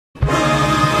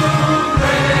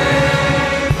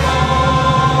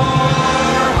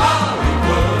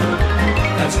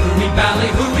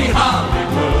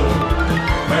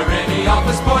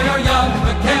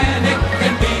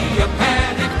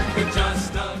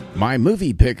My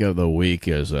movie pick of the week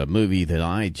is a movie that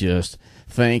I just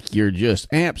think you're just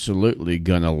absolutely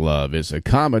gonna love. It's a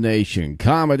combination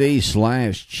comedy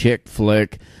slash chick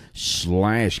flick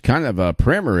slash kind of a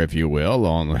primer, if you will,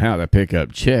 on how to pick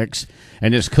up chicks.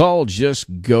 And it's called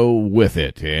Just Go With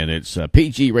It. And it's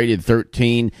PG rated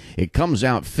 13. It comes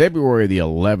out February the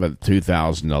 11th,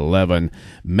 2011.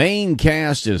 Main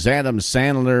cast is Adam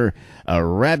Sandler,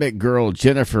 Rabbit Girl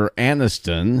Jennifer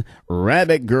Aniston,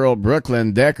 Rabbit Girl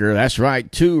Brooklyn Decker. That's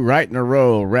right, two right in a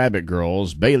row Rabbit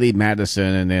Girls, Bailee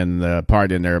Madison, and then the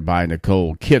part in there by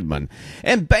Nicole Kidman.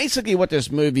 And basically what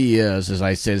this movie is, as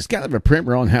I said, it's kind of a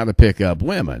primer on how to pick up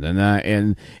women.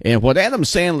 And what Adam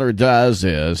Sandler does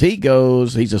is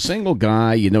he's a single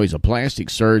guy, he's a plastic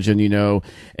surgeon,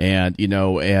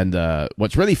 and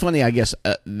what's really funny, I guess,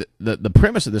 the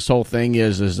premise of this whole thing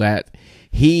is that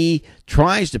he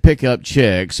tries to pick up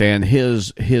chicks, and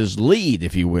his lead,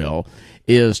 if you will,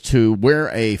 is to wear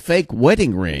a fake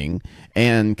wedding ring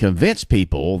and convince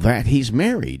people that he's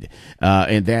married,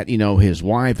 and that, his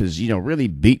wife is, really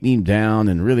beating him down,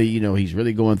 and really, he's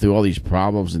really going through all these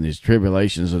problems and these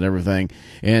tribulations and everything,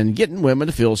 and getting women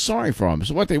to feel sorry for him.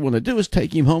 So what they want to do is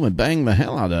take him home and bang the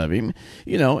hell out of him,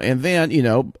 and then,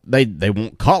 they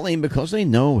won't call him because they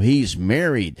know he's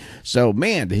married. So,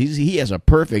 man, he has a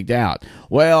perfect out.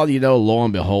 Well, lo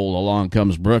and behold, along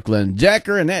comes Brooklyn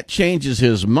Decker, and that changes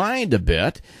his mind a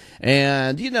bit.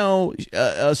 And,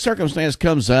 a circumstance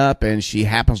comes up, and she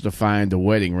happens to find the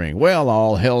wedding ring. Well,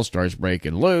 all hell starts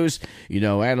breaking loose.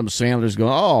 Adam Sandler's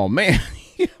going, oh, man,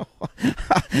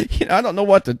 I don't know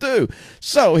what to do.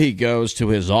 So he goes to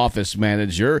his office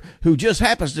manager, who just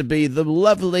happens to be the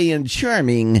lovely and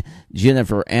charming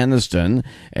Jennifer Aniston.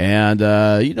 And,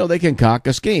 they concoct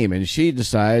a scheme. And she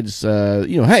decides,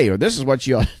 hey, this is what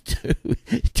you ought to do.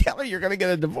 Tell her you're going to get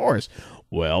a divorce.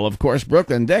 Well, of course,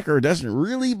 Brooklyn Decker doesn't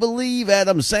really believe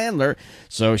Adam Sandler,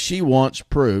 so she wants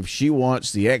proof. She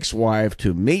wants the ex-wife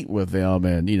to meet with them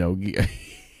and,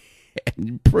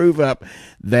 and prove up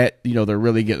that, they're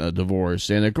really getting a divorce.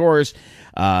 And, of course,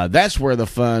 that's where the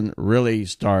fun really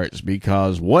starts,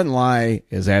 because one lie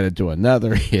is added to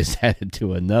another, is added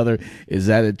to another, is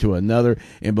added to another.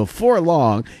 And before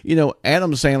long,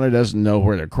 Adam Sandler doesn't know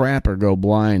where to crap or go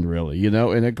blind, really,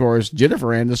 And, of course, Jennifer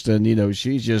Aniston,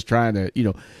 she's just trying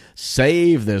to,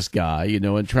 save this guy,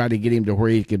 and try to get him to where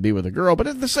he can be with a girl. But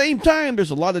at the same time, there's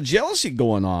a lot of jealousy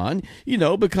going on,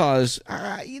 because,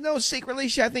 secretly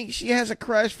I think she has a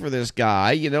crush for this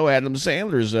guy, Adam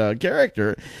Sandler's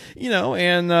character,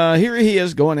 and here he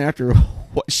is going after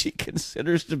what she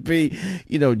considers to be,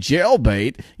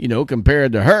 jailbait,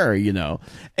 compared to her,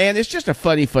 And it's just a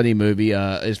funny movie.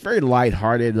 It's very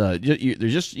lighthearted.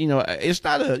 There's just, it's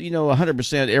not a,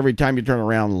 100% every time you turn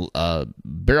around,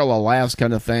 barrel of laughs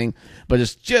kind of thing, but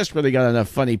it's just really got enough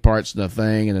funny parts in the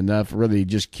thing and enough really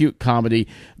just cute comedy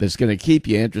that's going to keep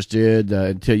you interested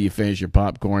until you finish your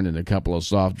popcorn and a couple of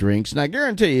soft drinks. And I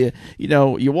guarantee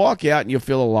you, you walk out and you'll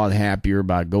feel a lot happier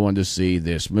by going to see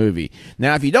this movie.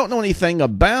 Now, if you don't know anything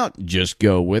about Just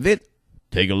Go With It,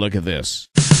 take a look at this.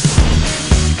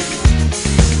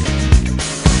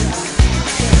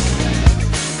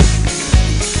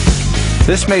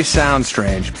 This may sound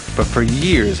strange, but for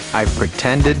years I've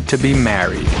pretended to be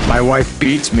married. My wife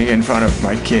beats me in front of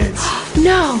my kids.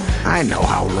 No! I know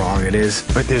how wrong it is,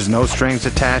 but there's no strings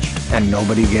attached and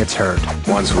nobody gets hurt.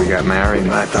 Once we got married,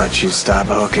 I thought she'd stop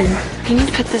hooking. You need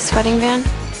to put this wedding band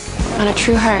on a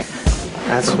true heart.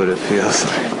 That's what it feels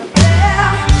like.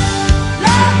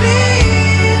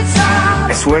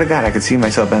 I swear to God, I could see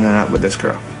myself ending up with this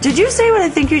girl. Did you say what I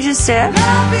think you just said?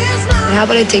 How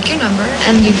about I take your number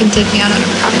and you can take me out on a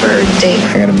proper date?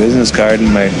 I got a business card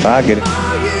in my pocket.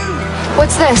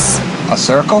 What's this? A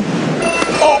circle?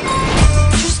 Oh!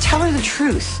 Just tell her the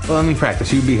truth. Well, let me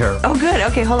practice. You be her. Oh, good.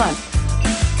 Okay, hold on.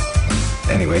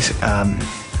 Anyways,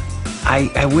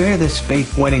 I wear this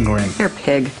fake wedding ring. You're a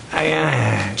pig.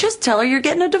 Just tell her you're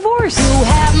getting a divorce.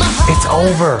 It's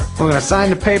over. We're gonna sign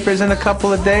the papers in a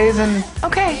couple of days and...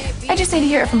 Okay, I just need to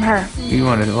hear it from her. You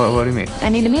want to... What do you mean? I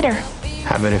need to meet her.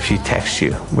 How about if she texts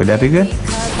you? Would that be good?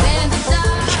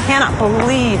 Cannot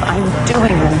believe I'm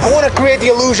doing this. I want to create the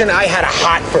illusion I had a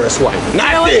hot first wife.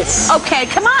 Not this. Okay,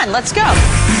 come on, let's go.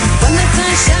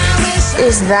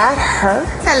 Is that her?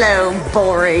 Hello,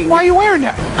 boring. Why are you wearing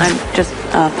that? I'm just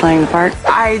playing the part.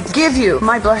 I give you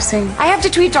my blessing. I have to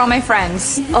tweet to all my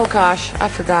friends. Oh gosh, I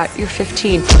forgot. You're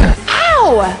 15.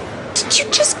 Ow! Did you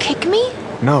just kick me?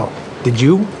 No. Did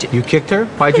you? You kicked her?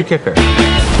 Why'd you kick her?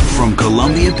 From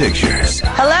Columbia Pictures.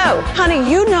 Hello. Honey,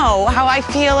 you know how I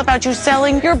feel about you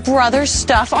selling your brother's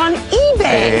stuff on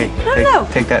eBay. Hey, no.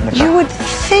 Take that in the car. You would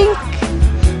think...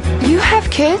 You have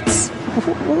kids?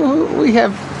 We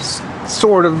have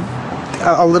sort of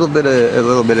a little bit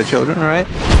of children, all right?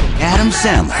 Adam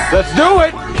Sandler. Let's do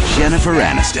it! Jennifer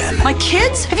Aniston. My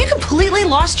kids? Have you completely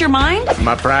lost your mind?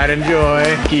 My pride and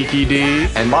joy, Kiki D,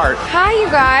 and Bart. Hi, you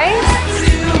guys.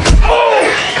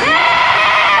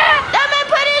 Someone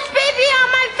put his baby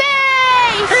on my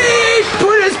face! He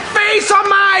put his face on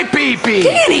my pee-pee!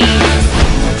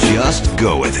 Just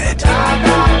go with it.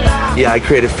 Yeah, I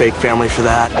created a fake family for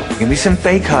that. Give me some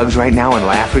fake hugs right now and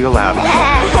laugh real loud.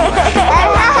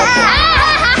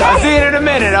 I'll see you in a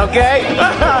minute, okay?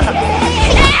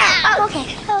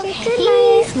 Okay.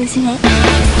 Please listen it.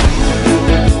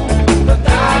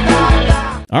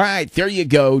 All right, there you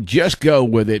go. Just go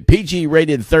with it. PG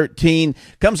rated 13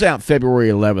 comes out February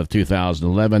 11th,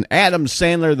 2011. Adam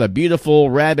Sandler, the beautiful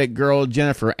rabbit girl,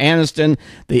 Jennifer Aniston,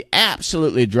 the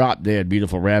absolutely drop dead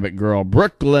beautiful rabbit girl,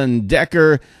 Brooklyn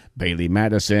Decker, Bailee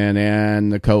Madison, and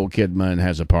Nicole Kidman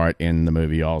has a part in the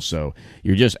movie also.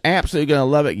 You're just absolutely going to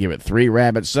love it. Give it 3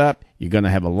 rabbits up. You're going to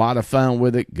have a lot of fun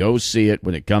with it. Go see it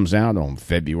when it comes out on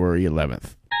February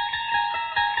 11th.